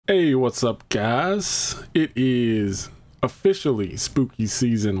Hey, what's up, guys? It is officially spooky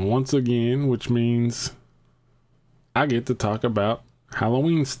season once again, which means I get to talk about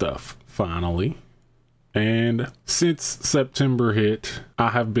Halloween stuff, finally. And since September hit,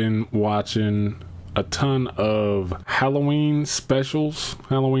 I have been watching a ton of Halloween specials,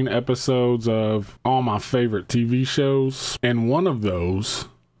 Halloween episodes of all my favorite TV shows. And one of those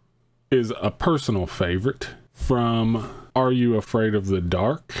is a personal favorite from Are You Afraid of the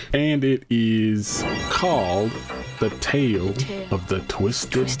Dark? And it is called The Tale of the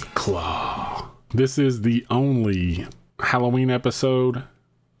Twisted Claw. This is the only Halloween episode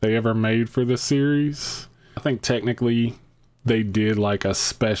they ever made for the series. I think technically they did like a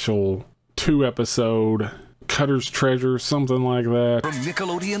special 2-episode Cutter's Treasure, something like that. From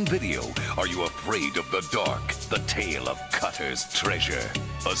Nickelodeon Video, Are You Afraid of the Dark? The Tale of Cutter's Treasure.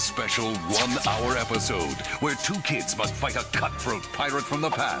 A special 1-hour episode where two kids must fight a cutthroat pirate from the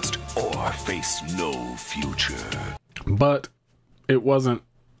past or face no future. But it wasn't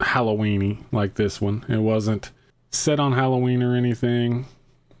Halloween-y like this one. It wasn't set on Halloween or anything.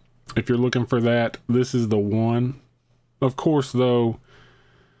 If you're looking for that, this is the one. Of course, though,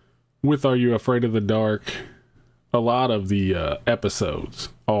 with Are You Afraid of the Dark, a lot of the episodes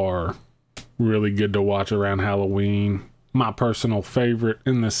are really good to watch around Halloween. My personal favorite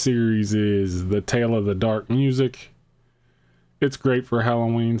in the series is The Tale of the Dark music. It's great for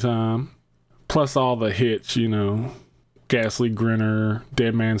Halloween time. Plus all the hits, you know, Ghastly Grinner,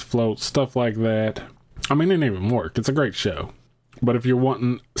 Dead Man's Float, stuff like that. I mean, it didn't even work. It's a great show. But if you're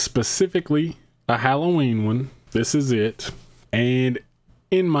wanting specifically a Halloween one, this is it. And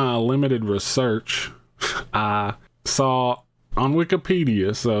in my limited research, I saw on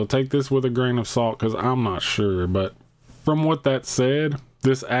Wikipedia, so take this with a grain of salt because I'm not sure, but from what that said,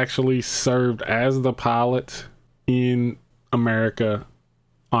 this actually served as the pilot in America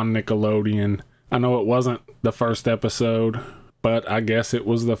on Nickelodeon. I know it wasn't the first episode, but I guess it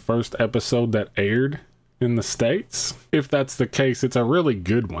was the first episode that aired in the States. If that's the case, it's a really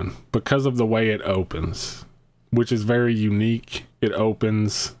good one because of the way it opens, which is very unique. It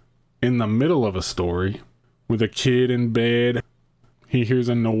opens in the middle of a story with a kid in bed. He hears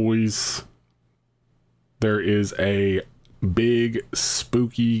a noise. There is a big,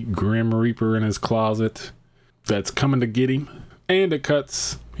 spooky Grim Reaper in his closet that's coming to get him. And it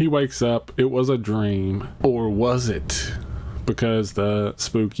cuts. He wakes up. It was a dream. Or was it? Because the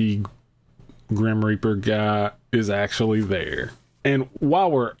spooky Grim Reaper guy is actually there. And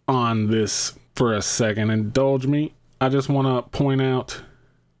while we're on this for a second, indulge me. I just want to point out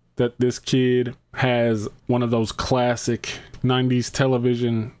that this kid has one of those classic 90s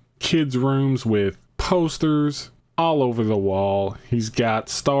television kids' rooms with posters all over the wall. He's got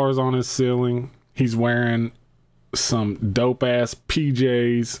stars on his ceiling. He's wearing some dope-ass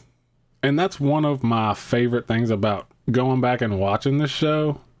PJs. And that's one of my favorite things about going back and watching this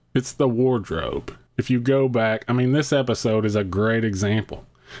show. It's the wardrobe. If you go back, I mean, this episode is a great example.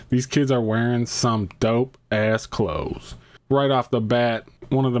 These kids are wearing some dope-ass clothes. Right off the bat,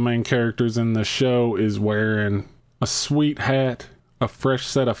 one of the main characters in the show is wearing a sweet hat, a fresh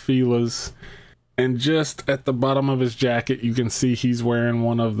set of feelers, and just at the bottom of his jacket, you can see he's wearing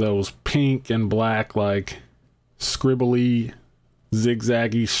one of those pink and black, like, scribbly,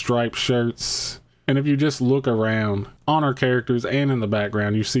 zigzaggy striped shirts. And if you just look around on our characters and in the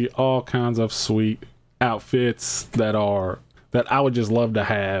background, you see all kinds of sweet outfits that I would just love to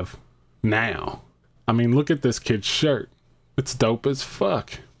have now. I mean, look at this kid's shirt. It's dope as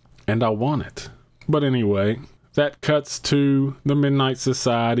fuck. And I want it. But anyway, that cuts to the Midnight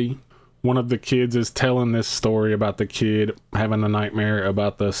Society. One of the kids is telling this story about the kid having a nightmare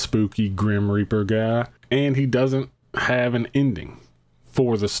about the spooky Grim Reaper guy. And he doesn't have an ending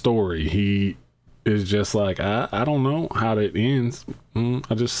for the story. He is just like, I don't know how it ends.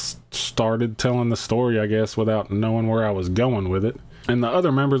 I just started telling the story, I guess, without knowing where I was going with it. And the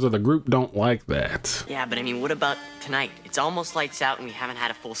other members of the group don't like that. Yeah, but I mean, what about tonight? It's almost lights out and we haven't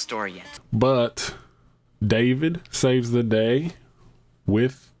had a full story yet. But David saves the day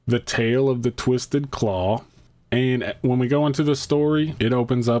with the tale of the twisted claw. And when we go into the story, it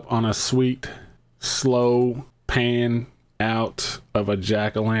opens up on a sweet, slow pan out of a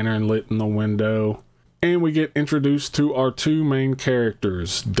jack-o'-lantern lit in the window. And we get introduced to our two main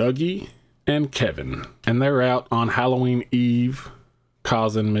characters, Dougie and Kevin. And they're out on Halloween Eve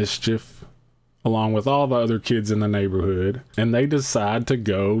causing mischief along with all the other kids in the neighborhood. And they decide to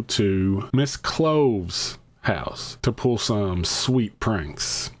go to Miss Clove's house to pull some sweet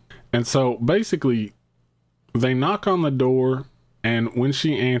pranks. And so basically they knock on the door, and when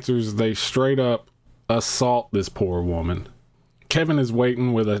she answers, they straight up assault this poor woman. Kevin is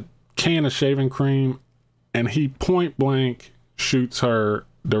waiting with a can of shaving cream, and he point blank shoots her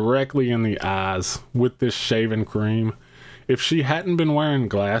directly in the eyes with this shaving cream. If she hadn't been wearing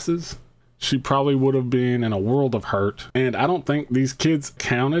glasses, she probably would have been in a world of hurt. And I don't think these kids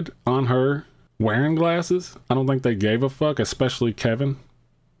counted on her wearing glasses. I don't think they gave a fuck, especially Kevin.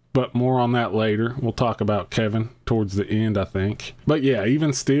 But more on that later. We'll talk about Kevin towards the end, I think. But yeah,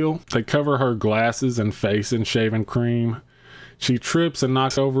 even still, they cover her glasses and face in shaving cream. She trips and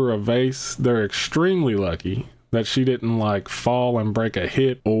knocks over a vase. They're extremely lucky that she didn't like fall and break a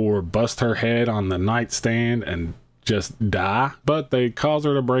hip or bust her head on the nightstand and just die. But they cause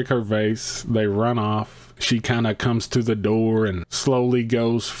her to break her vase. They run off. She kind of comes to the door and slowly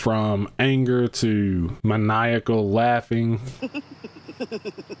goes from anger to maniacal laughing.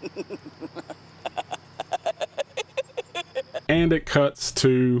 And it cuts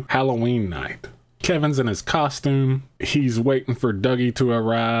to Halloween night. Kevin's in his costume. He's waiting for Dougie to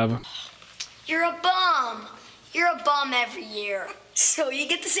arrive. You're a bum. You're a bum every year. So you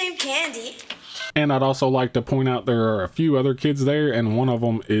get the same candy. And I'd also like to point out there are a few other kids there, and one of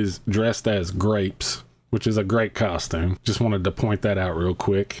them is dressed as Grapes, which is a great costume. Just wanted to point that out real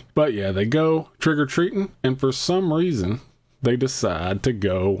quick. But yeah, they go trick-or-treating, and for some reason, they decide to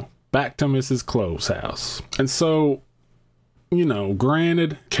go back to Mrs. Clove's house. And so, you know,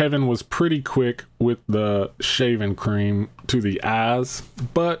 granted, Kevin was pretty quick with the shaving cream to the eyes,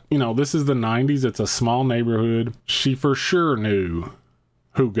 but, you know, this is the 90s. It's a small neighborhood. She for sure knew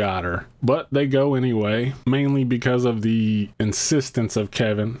who got her. But they go anyway, mainly because of the insistence of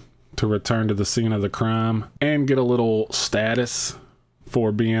Kevin to return to the scene of the crime and get a little status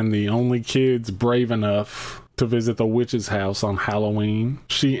for being the only kids brave enough to visit the witch's house on Halloween.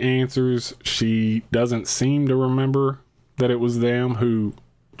 She answers. She doesn't seem to remember that it was them who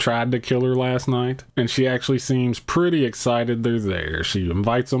tried to kill her last night, and she actually seems pretty excited they're there. She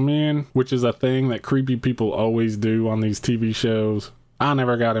invites them in, which is a thing that creepy people always do on these TV shows. I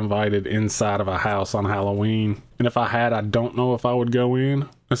never got invited inside of a house on Halloween, and if I had, I don't know if I would go in,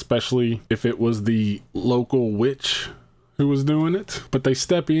 especially if it was the local witch who was doing it. But they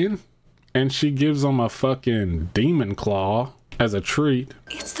step in, and she gives them a fucking demon claw as a treat.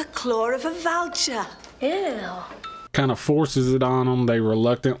 It's the claw of a vulture. Ew. Kind of forces it on them. They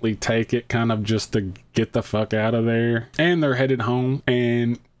reluctantly take it, kind of just to get the fuck out of there. And they're headed home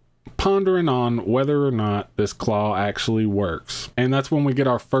and pondering on whether or not this claw actually works. And that's when we get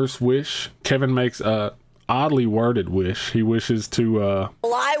our first wish. Kevin makes a oddly worded wish. He wishes to,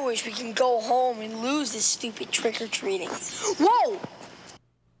 Well, I wish we can go home and lose this stupid trick-or-treating. Whoa!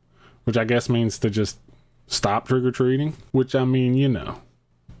 which I guess means to just stop trick-or-treating, which, I mean, you know,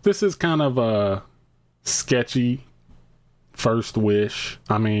 this is kind of a sketchy first wish.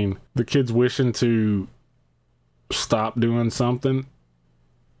 I mean, the kid's wishing to stop doing something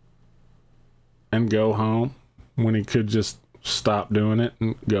and go home when he could just stop doing it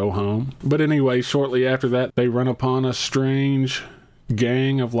and go home. But anyway, shortly after that, they run upon a strange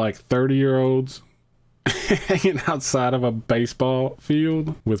gang of like 30-year-olds hanging outside of a baseball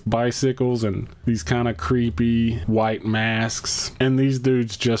field with bicycles and these kind of creepy white masks. And these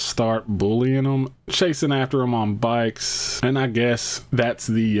dudes just start bullying them, chasing after them on bikes. And I guess that's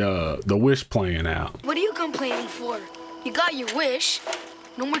the wish playing out. What are you complaining for? You got your wish.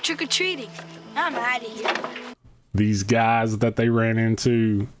 No more trick-or-treating. I'm out of here. These guys that they ran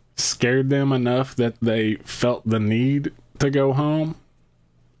into scared them enough that they felt the need to go home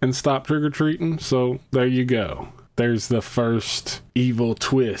and stop trick-or-treating. So there you go. There's the first evil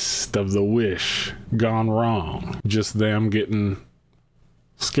twist of the wish gone wrong. Just them getting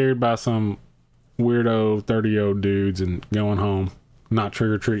scared by some weirdo 30-year-old dudes and going home, not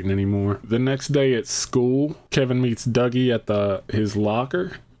trick-or-treating anymore. The next day at school, Kevin meets Dougie at his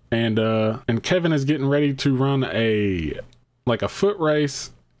locker, and Kevin is getting ready to run a foot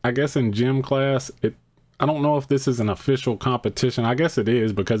race, I guess in gym class. I don't know if this is an official competition. I guess it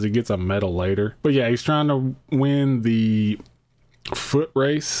is because he gets a medal later. But yeah, he's trying to win the foot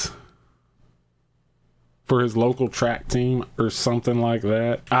race for his local track team or something like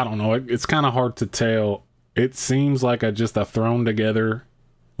that. I don't know. It's kind of hard to tell. It seems like just a thrown together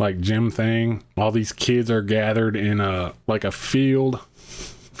like gym thing. All these kids are gathered in a field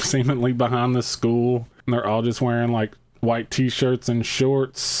seemingly behind the school. And they're all just wearing like white t-shirts and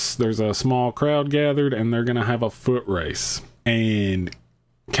shorts. There's a small crowd gathered and they're gonna have a foot race. And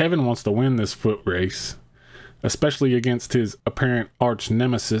Kevin wants to win this foot race, especially against his apparent arch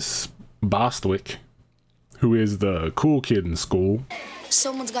nemesis, Bostwick, who is the cool kid in school.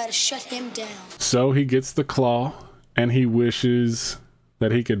 Someone's got to shut him down. So he gets the claw and he wishes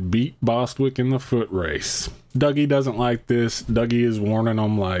that he could beat Bostwick in the foot race. Dougie doesn't like this. Dougie is warning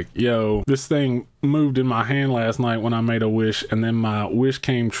him like, yo, this thing moved in my hand last night when I made a wish, and then my wish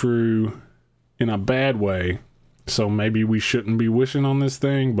came true in a bad way. So maybe we shouldn't be wishing on this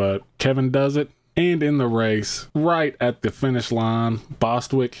thing, but Kevin does it. And in the race, right at the finish line,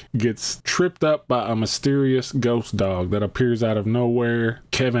 Bostwick gets tripped up by a mysterious ghost dog that appears out of nowhere.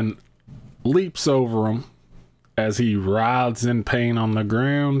 Kevin leaps over him as he writhes in pain on the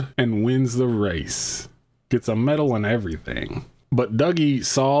ground and wins the race. Gets a medal and everything. But Dougie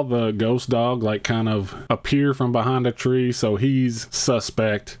saw the ghost dog like kind of appear from behind a tree, so he's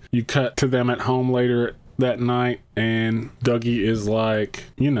suspect. You cut to them at home later that night, and Dougie is like,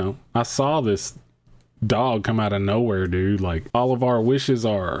 you know, I saw this dog come out of nowhere, dude. Like, all of our wishes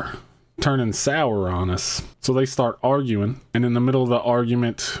are turning sour on us. So they start arguing, and in the middle of the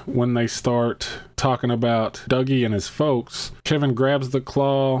argument, when they start talking about Dougie and his folks, Kevin grabs the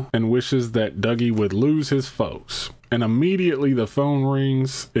claw and wishes that Dougie would lose his folks. And immediately the phone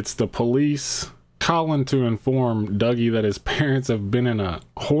rings. It's the police calling to inform Dougie that his parents have been in a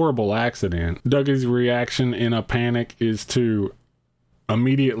horrible accident. Dougie's reaction in a panic is to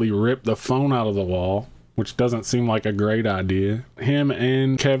immediately rip the phone out of the wall, which doesn't seem like a great idea. Him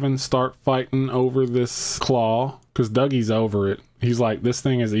and Kevin start fighting over this claw because Dougie's over it. He's like, this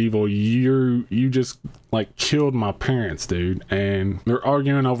thing is evil. You just like killed my parents, dude. And they're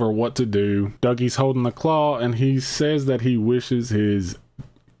arguing over what to do. Dougie's holding the claw, and he says that he wishes his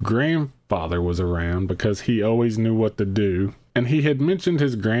grandfather was around because he always knew what to do. And he had mentioned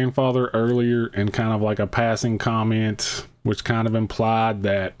his grandfather earlier in kind of like a passing comment, which kind of implied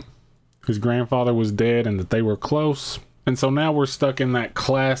that his grandfather was dead and that they were close. And so now we're stuck in that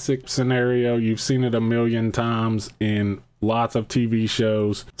classic scenario. You've seen it a million times in lots of TV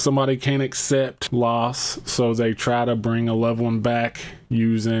shows. Somebody can't accept loss, so they try to bring a loved one back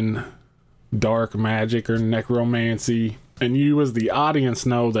using dark magic or necromancy. And you as the audience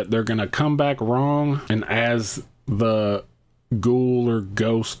know that they're gonna come back wrong, and as the ghoul or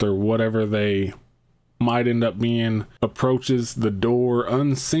ghost or whatever they might end up being approaches the door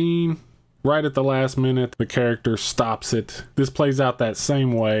unseen, right at the last minute, the character stops it. This plays out that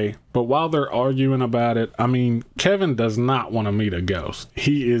same way, but while they're arguing about it, I mean, Kevin does not want to meet a ghost.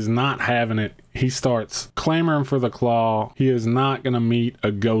 He is not having it. He starts clamoring for the claw. He is not going to meet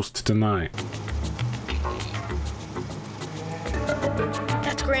a ghost tonight.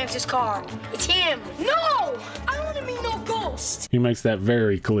 That's Gramps' car. It's him. No! I don't want to meet no ghost. He makes that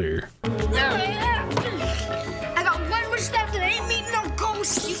very clear. I got one wish left and I ain't meeting no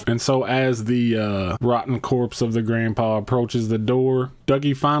ghost. And so as the rotten corpse of the grandpa approaches the door,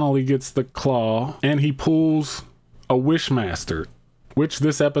 Dougie finally gets the claw and he pulls a Wishmaster, which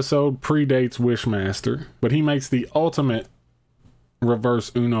this episode predates Wishmaster, but he makes the ultimate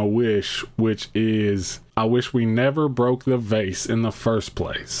reverse Uno wish, which is, I wish we never broke the vase in the first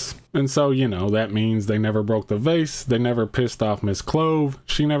place. And so, you know, that means they never broke the vase, they never pissed off Miss Clove,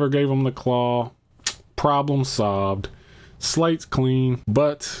 she never gave them the claw, problem solved, slate's clean.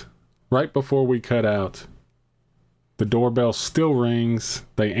 But right before we cut out, the doorbell still rings.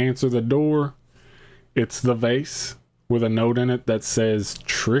 They answer the door. It's the vase with a note in it that says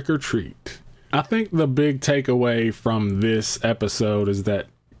trick or treat. I think the big takeaway from this episode is that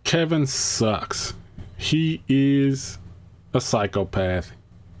Kevin sucks. He is a psychopath.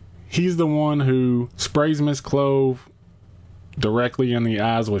 He's the one who sprays Miss Clove directly in the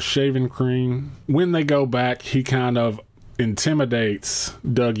eyes with shaving cream. When they go back, he kind of intimidates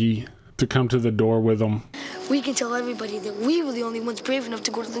Dougie to come to the door with him. We can tell everybody that we were the only ones brave enough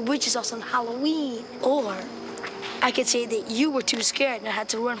to go to the witch's house on Halloween. Or I could say that you were too scared and I had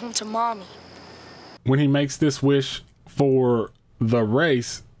to run home to mommy. When he makes this wish for the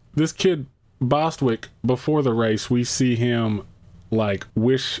race, this kid Bostwick, before the race, we see him like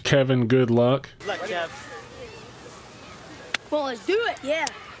wish Kevin good luck. Good luck, Kev. Well, let's do it. Yeah.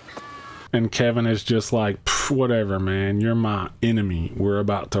 And Kevin is just like, whatever, man, you're my enemy. We're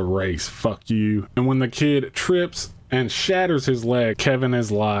about to race. Fuck you. And when the kid trips and shatters his leg, Kevin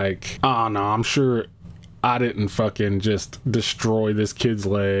is like, oh no, I'm sure I didn't fucking just destroy this kid's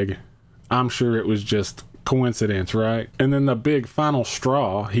leg. I'm sure it was just coincidence, right? And then the big final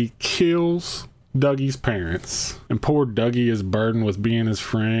straw, he kills Dougie's parents. And poor Dougie is burdened with being his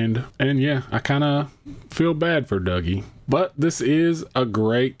friend. And yeah, I kind of feel bad for Dougie. But this is a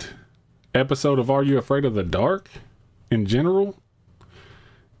great episode of Are You Afraid of the Dark in general.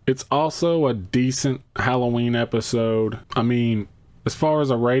 It's also a decent Halloween episode. I mean, as far as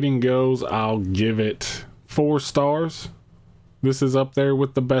a rating goes, I'll give it 4 stars. This is up there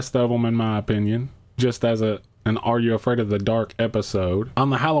with the best of them in my opinion, just as an an Are You Afraid of the Dark episode. On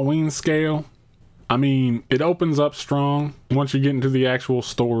the Halloween scale, I mean, it opens up strong. Once you get into the actual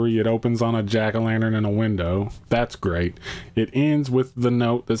story, it opens on a jack-o'-lantern in a window. That's great. It ends with the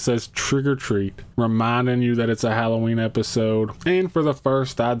note that says trick or treat, reminding you that it's a Halloween episode. And for the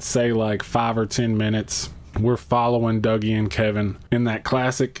first, I'd say like 5 or 10 minutes, we're following Dougie and Kevin in that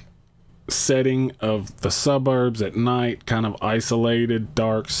classic setting of the suburbs at night, kind of isolated,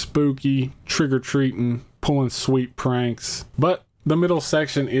 dark, spooky, trick-or-treating, pulling sweet pranks. But the middle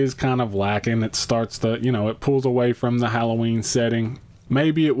section is kind of lacking. It starts to, it pulls away from the Halloween setting.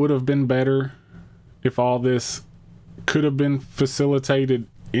 Maybe it would have been better if all this could have been facilitated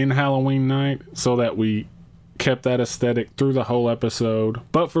in Halloween night so that we kept that aesthetic through the whole episode.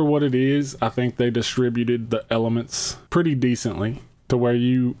 But for what it is, I think they distributed the elements pretty decently to where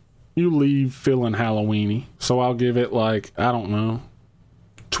you leave feeling Halloweeny. So I'll give it like, I don't know,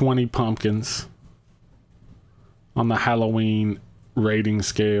 20 pumpkins on the Halloween rating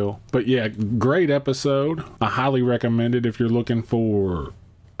scale. But yeah, great episode. I highly recommend it if you're looking for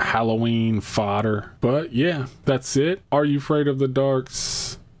Halloween fodder. But yeah, that's it. Are You Afraid of the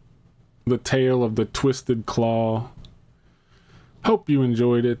Dark's The Tale of the Twisted Claw. Hope you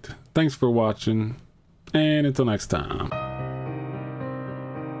enjoyed it. Thanks for watching, and until next time.